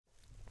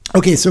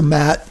Okay, so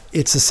Matt,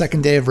 it's the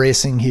second day of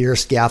racing here,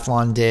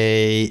 Skiathlon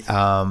Day.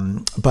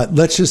 But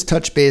let's just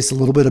touch base a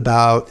little bit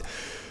about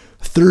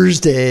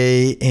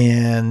Thursday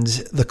and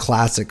the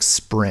classic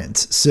sprint.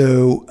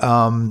 So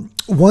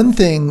one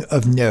thing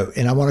of note,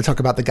 and I want to talk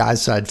about the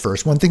guys' side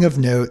first. One thing of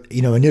note,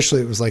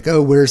 initially it was like,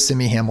 oh, where's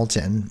Simi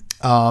Hamilton?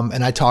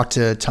 And I talked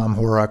to Tom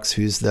Horrocks,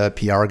 who's the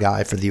PR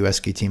guy for the US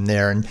ski team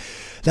there, and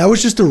that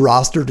was just a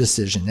roster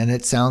decision. And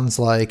it sounds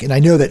like, and I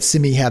know that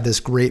Simi had this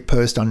great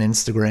post on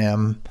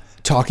Instagram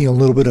talking a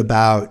little bit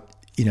about,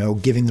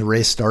 giving the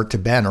race start to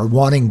Ben or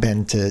wanting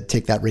Ben to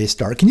take that race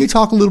start. Can you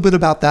talk a little bit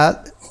about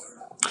that?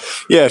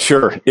 Yeah,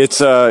 sure. It's,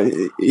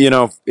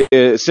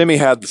 Simi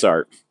had the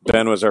start.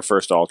 Ben was our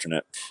first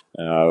alternate.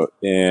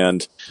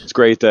 And it's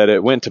great that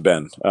it went to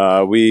Ben.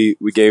 We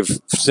gave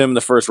Sim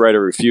the first right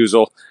of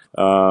refusal.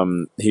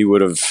 He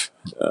would have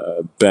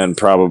been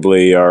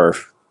probably our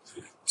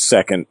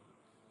second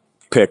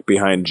pick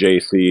behind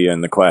JC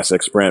and the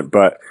classic sprint.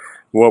 But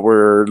what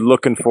we're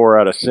looking for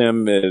out of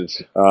Sim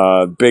is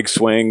big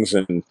swings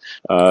and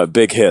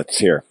big hits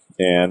here.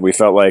 And we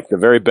felt like the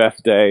very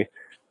best day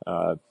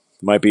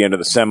might be into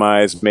the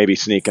semis, maybe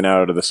sneaking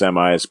out of the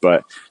semis,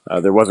 but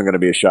there wasn't going to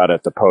be a shot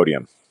at the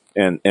podium.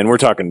 And we're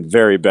talking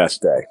very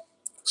best day.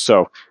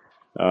 So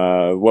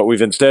what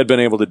we've instead been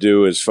able to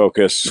do is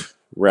focus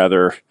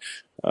rather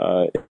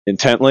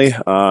intently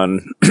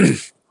on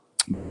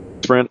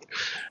sprint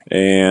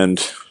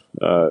and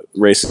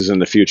races in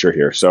the future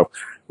here. So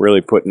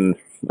really putting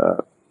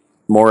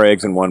more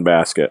eggs in one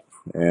basket.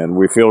 And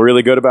we feel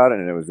really good about it.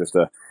 And it was just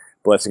a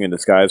blessing in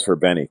disguise for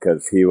Benny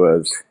because he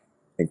was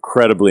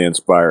incredibly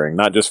inspiring,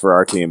 not just for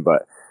our team,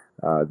 but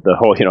the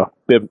whole,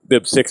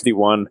 Bib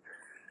 61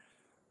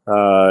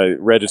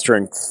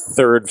 registering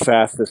third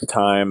fastest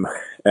time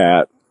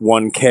at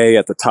 1K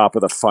at the top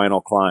of the final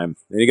climb.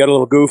 And he got a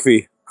little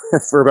goofy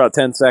for about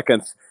 10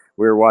 seconds.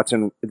 We were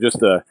watching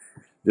just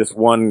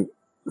one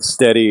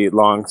steady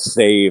long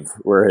save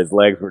where his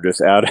legs were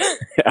just out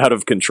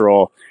of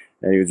control,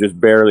 and he was just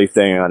barely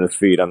staying on his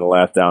feet on the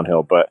last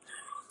downhill. But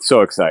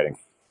so exciting.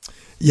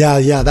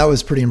 Yeah, that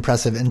was pretty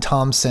impressive. And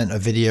Tom sent a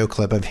video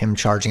clip of him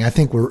charging. I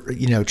think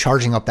we're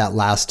charging up that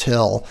last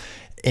hill,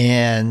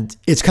 and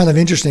it's kind of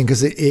interesting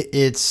because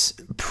it's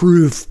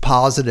proof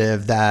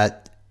positive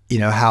that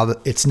how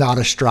it's not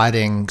a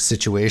striding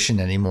situation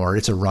anymore;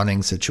 it's a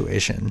running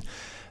situation.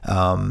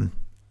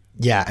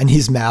 Yeah, and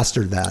he's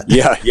mastered that.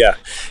 Yeah.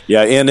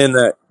 And in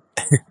that,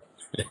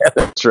 yeah,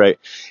 that's right.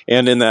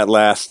 And in that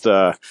last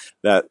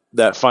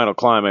that final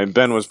climb,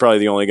 Ben was probably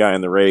the only guy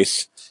in the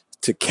race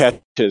to catch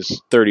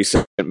his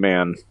 30-second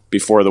man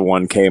before the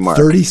 1K mark.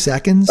 30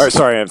 seconds? Or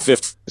sorry,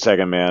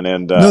 15-second man.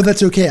 And no,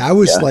 that's okay. I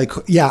was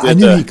I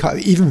knew he caught,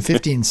 even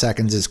 15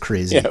 seconds is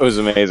crazy. Yeah, it was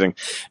amazing.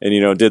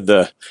 And did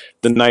the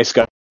nice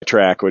guy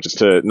track, which is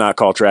to not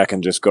call track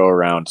and just go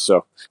around.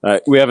 So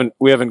we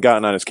haven't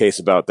gotten on his case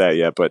about that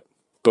yet, but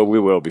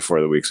we will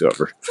before the week's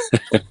over.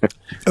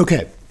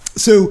 Okay.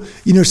 So,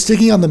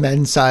 sticking on the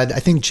men's side, I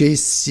think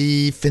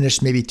JC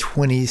finished maybe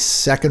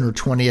 22nd or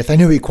 20th. I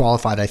know he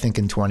qualified, I think,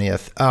 in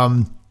 20th.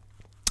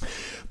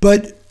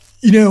 But,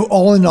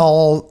 all in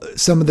all,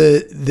 some of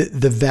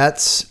the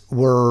vets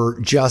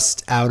were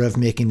just out of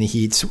making the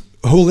heats.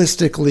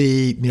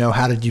 Holistically,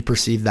 how did you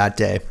perceive that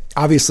day?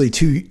 Obviously,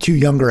 two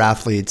younger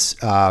athletes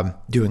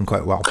doing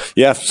quite well.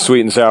 Yeah,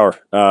 sweet and sour.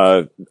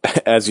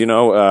 As you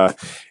know,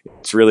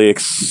 it's really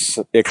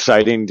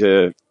exciting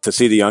to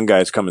see the young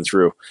guys coming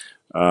through.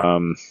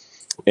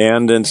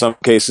 And in some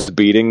cases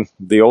beating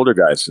the older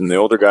guys, and the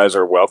older guys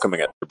are welcoming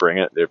it to bring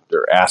it.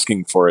 They're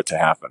asking for it to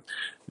happen,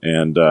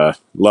 and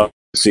love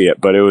to see it.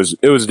 But it was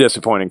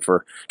disappointing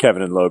for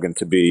Kevin and Logan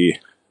to be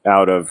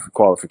out of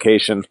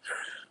qualification,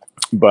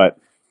 but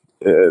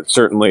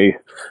certainly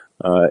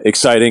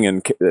exciting.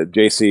 And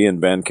JC and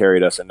Ben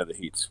carried us into the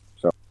heats.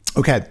 So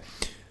okay,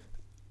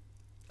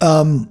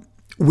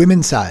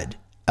 women's side.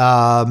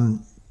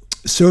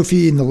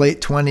 Sophie in the late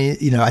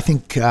 20s, I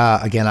think,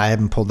 again, I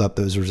haven't pulled up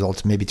those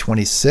results, maybe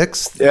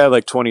 26th. Yeah,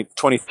 like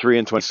 23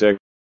 and 26,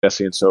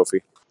 Jesse and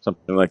Sophie,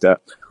 something like that.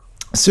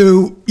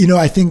 So,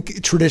 I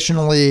think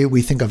traditionally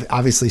we think of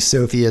obviously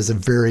Sophie as a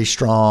very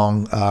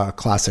strong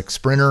classic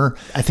sprinter.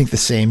 I think the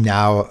same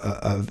now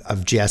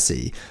of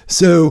Jesse.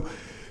 So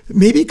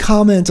maybe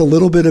comment a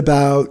little bit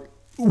about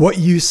what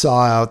you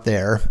saw out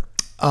there.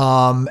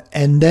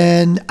 And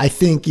then I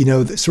think,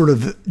 sort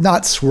of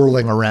not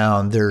swirling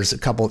around, there's a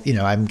couple,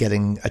 I'm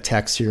getting a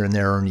text here and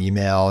there or an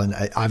email. And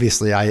I've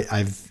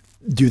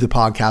do the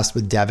podcast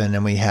with Devin,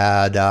 and we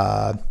had,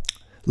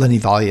 Lenny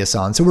Valius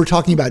on. So we're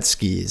talking about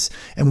skis,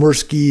 and were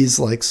skis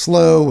like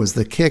slow? Was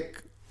the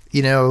kick,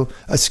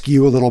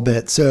 askew a little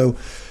bit? So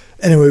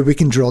anyway, we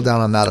can drill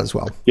down on that as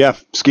well. Yeah.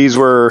 Skis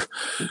were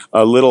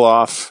a little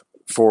off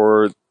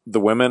for the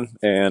women,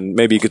 and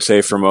maybe you could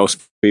say for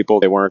most people,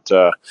 they weren't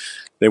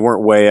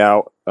way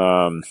out.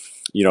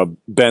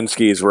 Ben's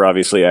skis were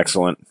obviously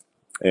excellent,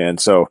 and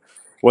so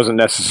it wasn't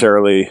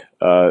necessarily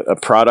a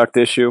product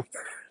issue,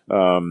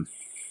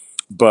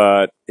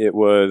 but it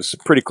was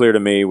pretty clear to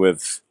me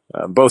with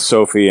both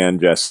Sophie and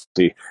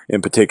Jessie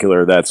in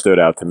particular, that stood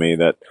out to me,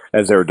 that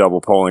as they were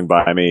double polling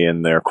by me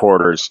in their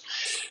quarters,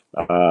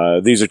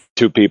 these are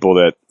two people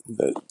that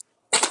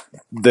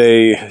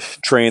they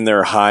train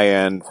their high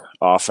end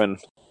often.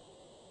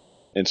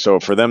 And so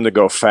for them to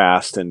go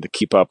fast and to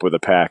keep up with the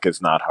pack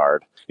is not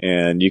hard.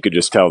 And you could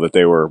just tell that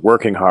they were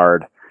working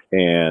hard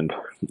and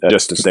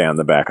just to stay on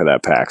the back of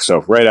that pack.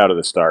 So right out of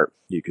the start,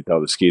 you could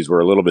tell the skis were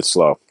a little bit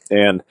slow.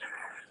 And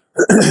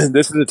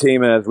this is a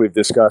team, as we've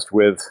discussed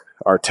with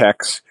our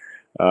techs,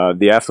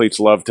 the athletes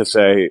love to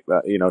say,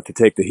 to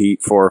take the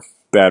heat for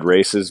bad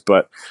races.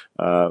 But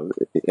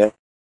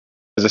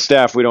as a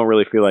staff, we don't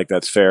really feel like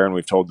that's fair. And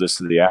we've told this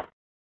to the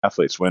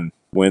athletes.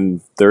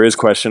 When there is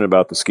question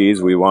about the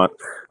skis, we want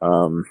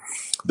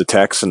the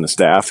techs and the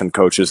staff and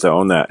coaches to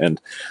own that. And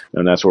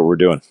that's what we're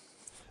doing.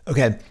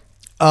 Okay.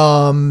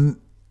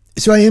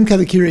 So I am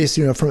kind of curious,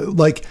 from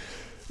like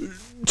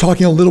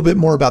talking a little bit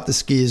more about the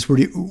skis,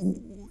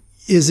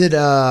 is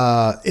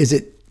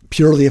it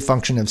purely a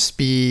function of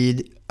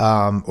speed?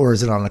 Or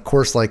is it on a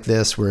course like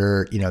this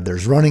where,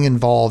 there's running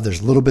involved,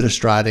 there's a little bit of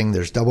striding,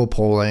 there's double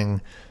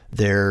polling,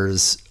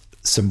 there's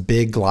some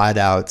big glide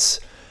outs.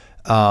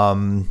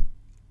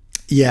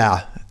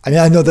 Yeah. I mean,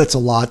 I know that's a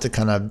lot to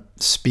kind of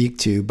speak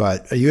to,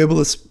 but are you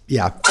able to,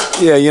 yeah.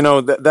 Yeah.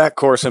 That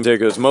course in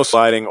particular is most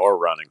sliding or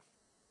running.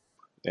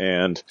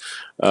 And,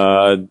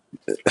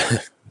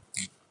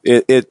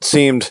 it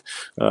seemed,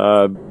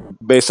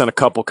 based on a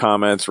couple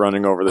comments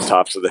running over the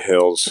tops of the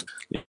hills,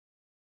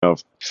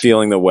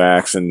 feeling the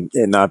wax and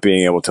not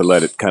being able to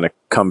let it kind of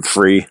come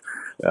free,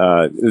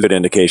 good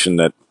indication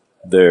that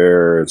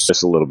there's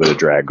just a little bit of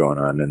drag going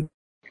on.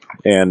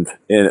 And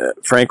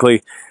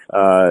frankly,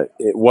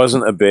 it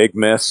wasn't a big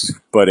miss,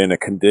 but in a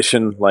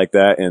condition like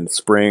that in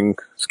spring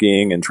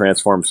skiing and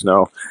transform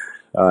snow,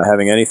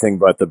 having anything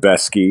but the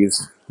best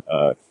skis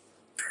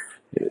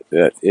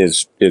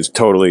is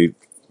totally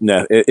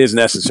is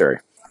necessary.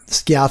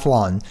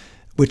 Skiathlon,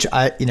 which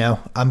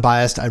I'm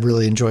biased. I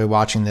really enjoy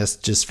watching this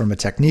just from a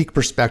technique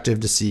perspective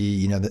to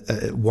see,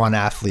 one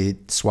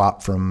athlete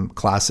swap from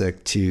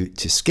classic to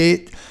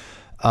skate.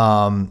 So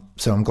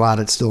I'm glad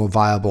it's still a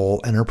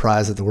viable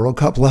enterprise at the World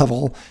Cup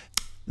level.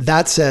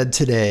 That said,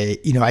 today,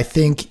 I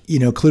think,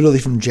 clearly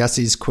from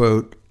Jessie's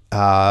quote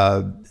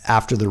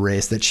after the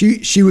race that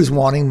she was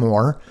wanting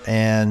more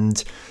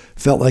and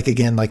felt like,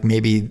 again, like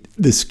maybe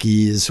the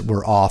skis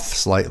were off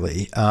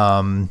slightly.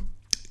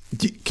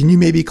 Can you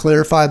maybe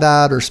clarify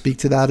that or speak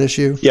to that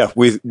issue? Yeah,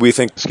 we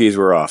think the skis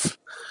were off.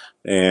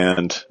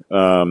 And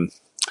I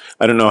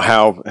don't know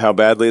how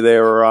badly they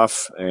were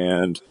off.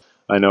 And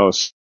I know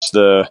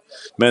the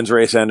men's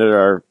race ended,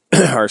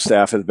 our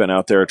staff has been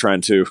out there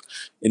trying to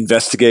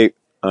investigate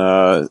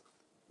what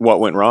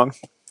went wrong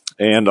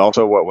and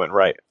also what went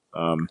right.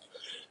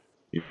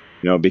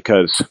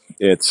 Because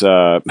it's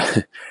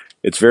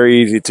it's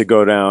very easy to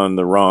go down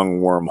the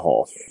wrong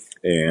wormhole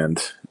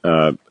and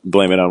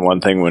blame it on one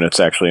thing when it's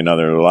actually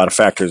another. There are a lot of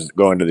factors that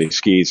go into these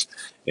skis.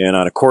 And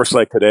on a course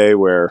like today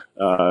where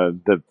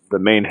the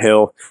main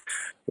hill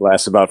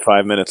lasts about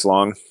 5 minutes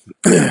long,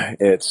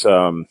 it's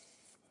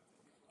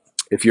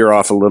if you're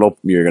off a little,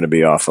 you're going to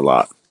be off a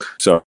lot.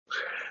 So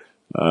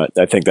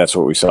I think that's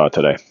what we saw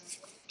today.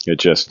 It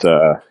just,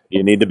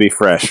 you need to be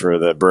fresh for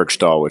the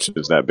Bergstall, which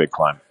is that big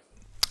climb.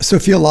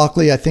 Sophia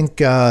Lockley, I think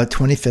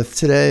 25th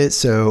today.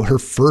 So her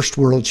first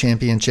world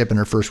championship and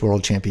her first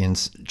world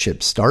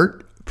championship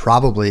start.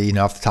 Probably,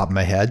 off the top of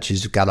my head,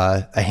 she's got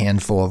a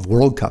handful of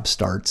World Cup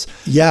starts.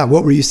 Yeah,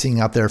 what were you seeing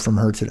out there from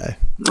her today?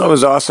 That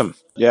was awesome.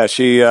 Yeah,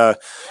 she,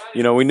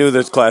 we knew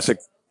this classic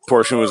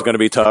portion was going to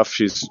be tough.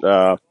 She's,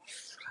 not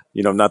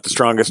the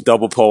strongest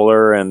double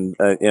polar, and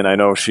I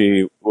know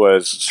she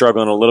was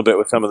struggling a little bit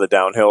with some of the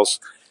downhills.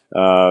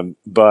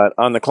 But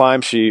on the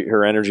climb,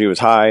 her energy was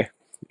high,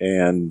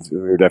 and we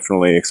were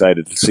definitely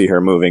excited to see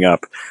her moving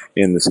up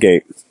in the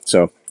skate.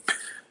 So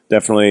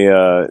definitely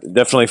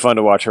fun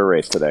to watch her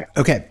race today.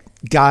 Okay,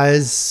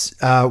 guys,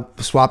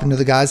 swapping to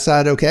the guys'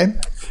 side. Okay,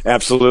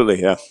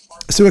 absolutely, yeah.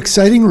 So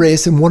exciting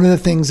race, and one of the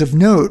things of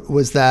note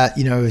was that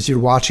as you're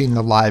watching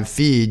the live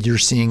feed, you're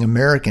seeing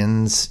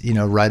Americans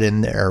right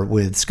in there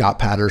with Scott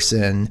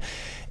Patterson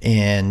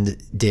and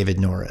David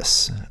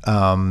Norris.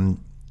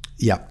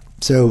 Yeah,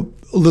 so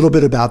a little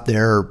bit about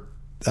their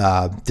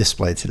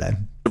display today.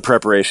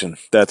 Preparation.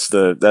 That's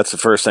the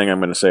first thing I'm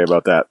going to say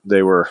about that.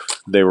 They were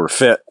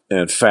fit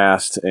and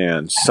fast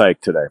and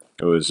psyched today.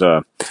 It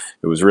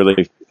was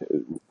really,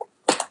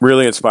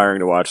 really inspiring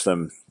to watch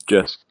them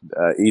just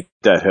eat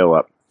that hill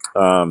up.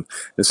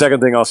 The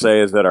second thing I'll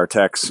say is that our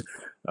techs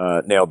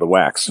nailed the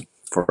wax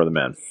for the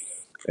men,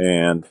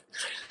 and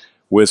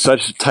with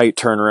such a tight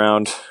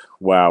turnaround,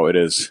 wow, it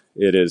is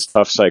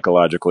tough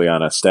psychologically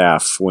on a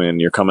staff when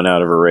you're coming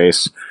out of a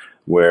race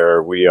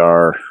where we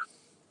are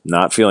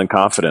not feeling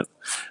confident,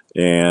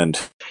 and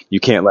you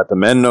can't let the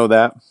men know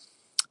that,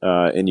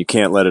 and you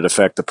can't let it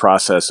affect the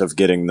process of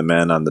getting the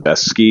men on the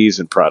best skis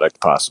and product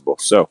possible.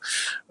 So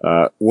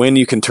when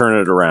you can turn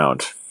it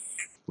around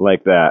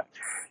like that,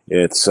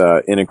 it's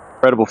an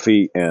incredible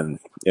feat, and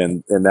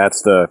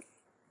that's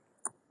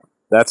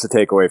that's the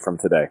takeaway from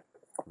today.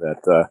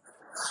 That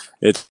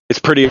it's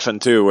pretty often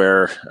too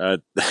where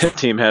the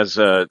team has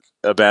a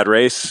bad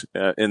race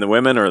in the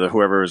women, or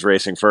whoever was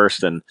racing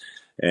first, and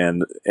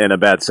a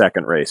bad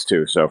second race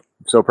too. So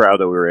proud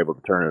that we were able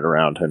to turn it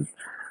around and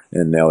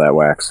nail that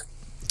wax.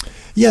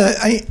 Yeah,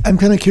 I'm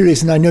kind of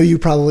curious, and I know you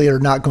probably are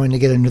not going to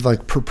get into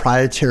like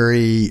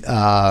proprietary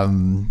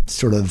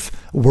sort of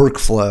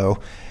workflow,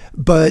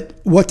 but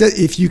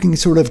if you can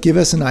sort of give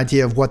us an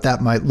idea of what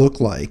that might look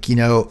like.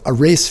 A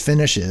race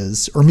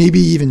finishes, or maybe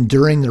even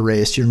during the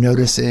race, you're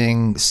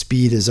noticing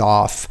speed is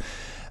off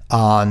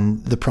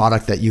on the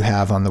product that you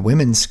have on the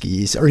women's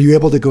skis. Are you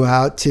able to go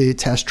out to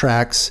test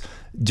tracks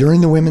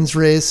during the women's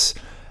race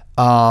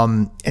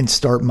and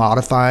start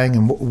modifying?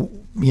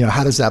 And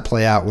how does that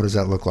play out? What does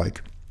that look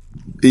like?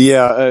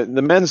 Yeah,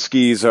 the men's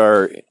skis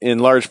are in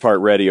large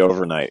part ready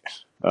overnight.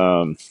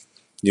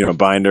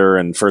 Binder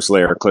and first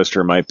layer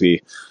clister might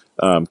be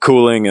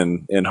cooling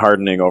and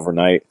hardening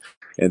overnight,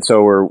 and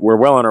so we're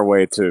well on our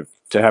way to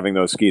having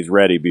those skis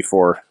ready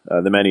before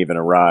the men even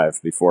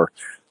arrive, before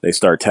they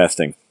start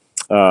testing.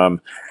 But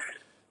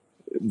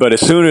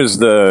as soon as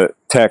the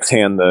techs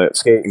hand the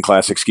skate and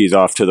classic skis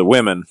off to the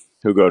women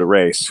who go to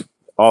race,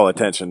 all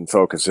attention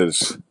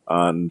focuses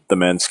on the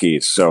men's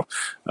skis. So,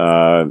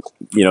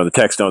 the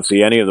techs don't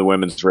see any of the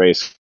women's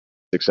race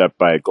except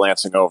by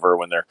glancing over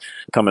when they're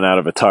coming out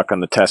of a tuck on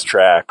the test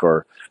track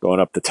or going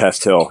up the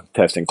test hill,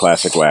 testing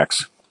classic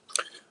wax.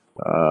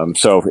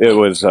 So it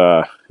was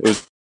a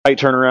tight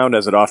turnaround,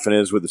 as it often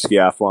is with the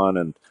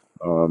skiathlon.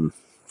 And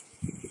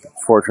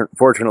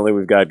fortunately,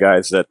 we've got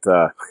guys that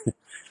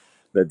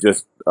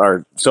just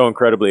are so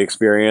incredibly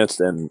experienced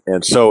and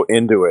so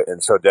into it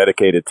and so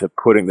dedicated to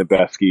putting the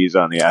best skis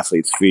on the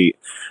athlete's feet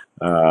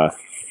that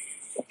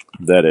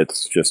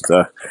it's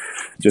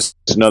just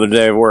another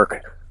day of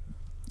work.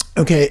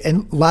 Okay,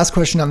 and last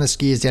question on the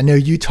skis. I know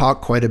you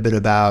talk quite a bit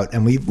about,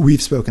 and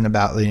we've spoken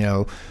about,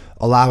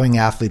 allowing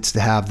athletes to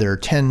have their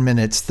 10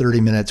 minutes, 30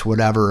 minutes,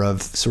 whatever,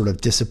 of sort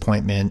of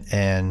disappointment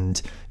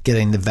and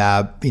getting the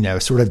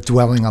vibe, sort of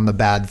dwelling on the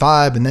bad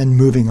vibe and then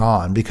moving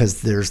on,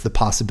 because there's the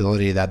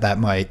possibility that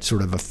might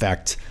sort of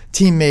affect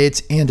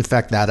teammates and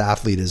affect that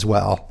athlete as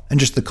well,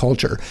 and just the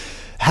culture.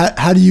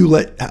 How do you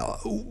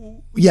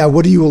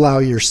what do you allow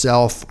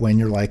yourself when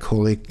you're like,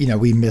 holy,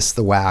 we missed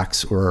the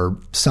wax, or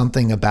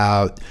something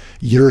about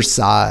your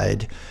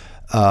side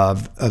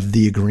of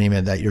the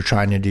agreement that you're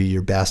trying to do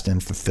your best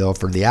and fulfill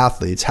for the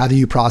athletes? How do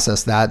you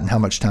process that, and how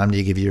much time do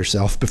you give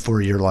yourself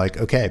before you're like,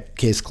 okay,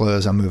 case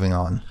closed, I'm moving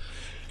on?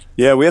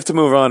 Yeah, we have to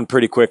move on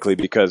pretty quickly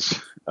because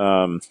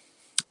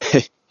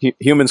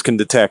humans can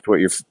detect what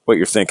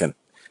you're thinking.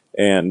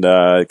 And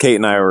Kate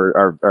and I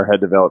were our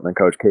head development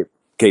coach,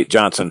 Kate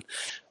Johnson.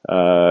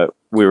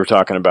 We were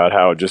talking about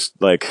how just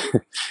like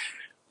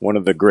one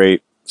of the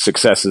great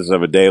successes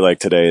of a day like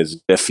today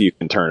is if you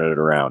can turn it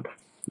around,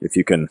 if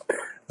you can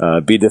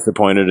be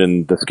disappointed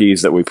in the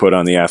skis that we put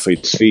on the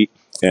athlete's feet.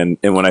 And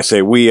when I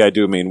say we, I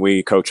do mean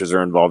we coaches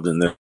are involved in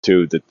this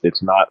too, that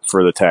it's not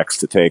for the techs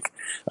to take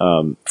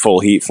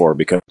full heat for,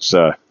 because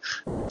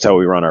that's how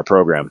we run our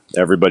program.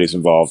 Everybody's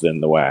involved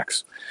in the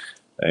wax.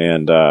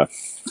 And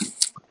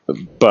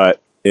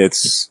but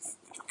it's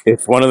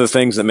one of the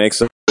things that makes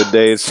the good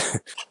days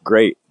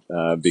great,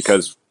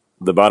 because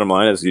the bottom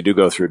line is you do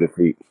go through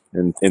defeat.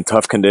 In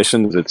tough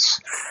conditions,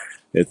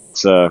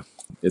 it's a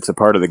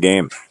part of the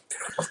game.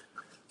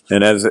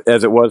 And as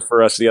it was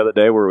for us the other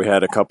day, where we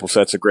had a couple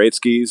sets of great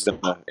skis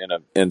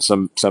and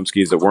some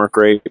skis that weren't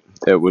great,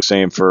 it was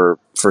same for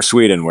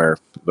Sweden, where it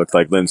looked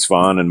like Lynn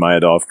Svan and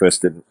Maya Dahlqvist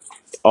did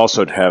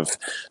also have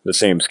the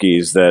same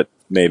skis that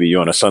maybe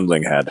Jonas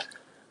Sundling had,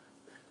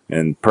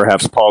 and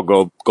perhaps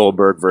Paul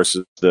Goldberg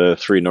versus the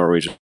three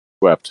Norwegians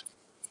swept.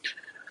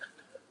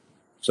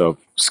 So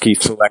ski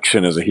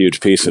selection is a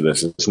huge piece of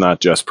this. It's not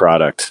just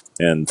product,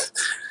 and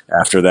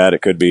after that,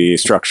 it could be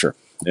structure.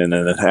 And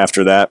then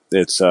after that,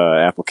 it's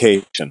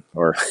application,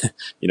 or,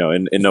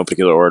 in no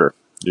particular order.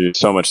 There's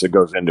so much that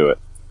goes into it.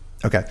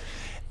 Okay.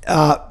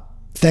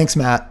 Thanks,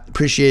 Matt.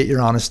 Appreciate your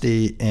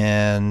honesty.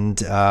 And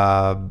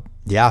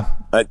yeah.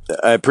 I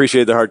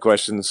appreciate the hard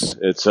questions.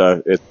 It's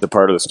the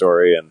part of the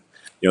story. And,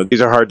 these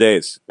are hard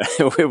days.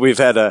 We've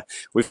had a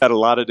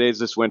lot of days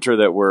this winter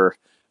that were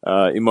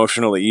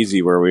emotionally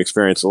easy, where we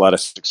experienced a lot of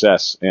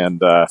success,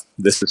 and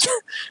this is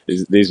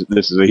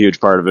a huge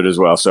part of it as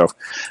well. So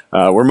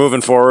we're moving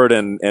forward,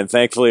 and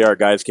thankfully our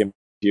guys came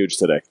huge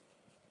today.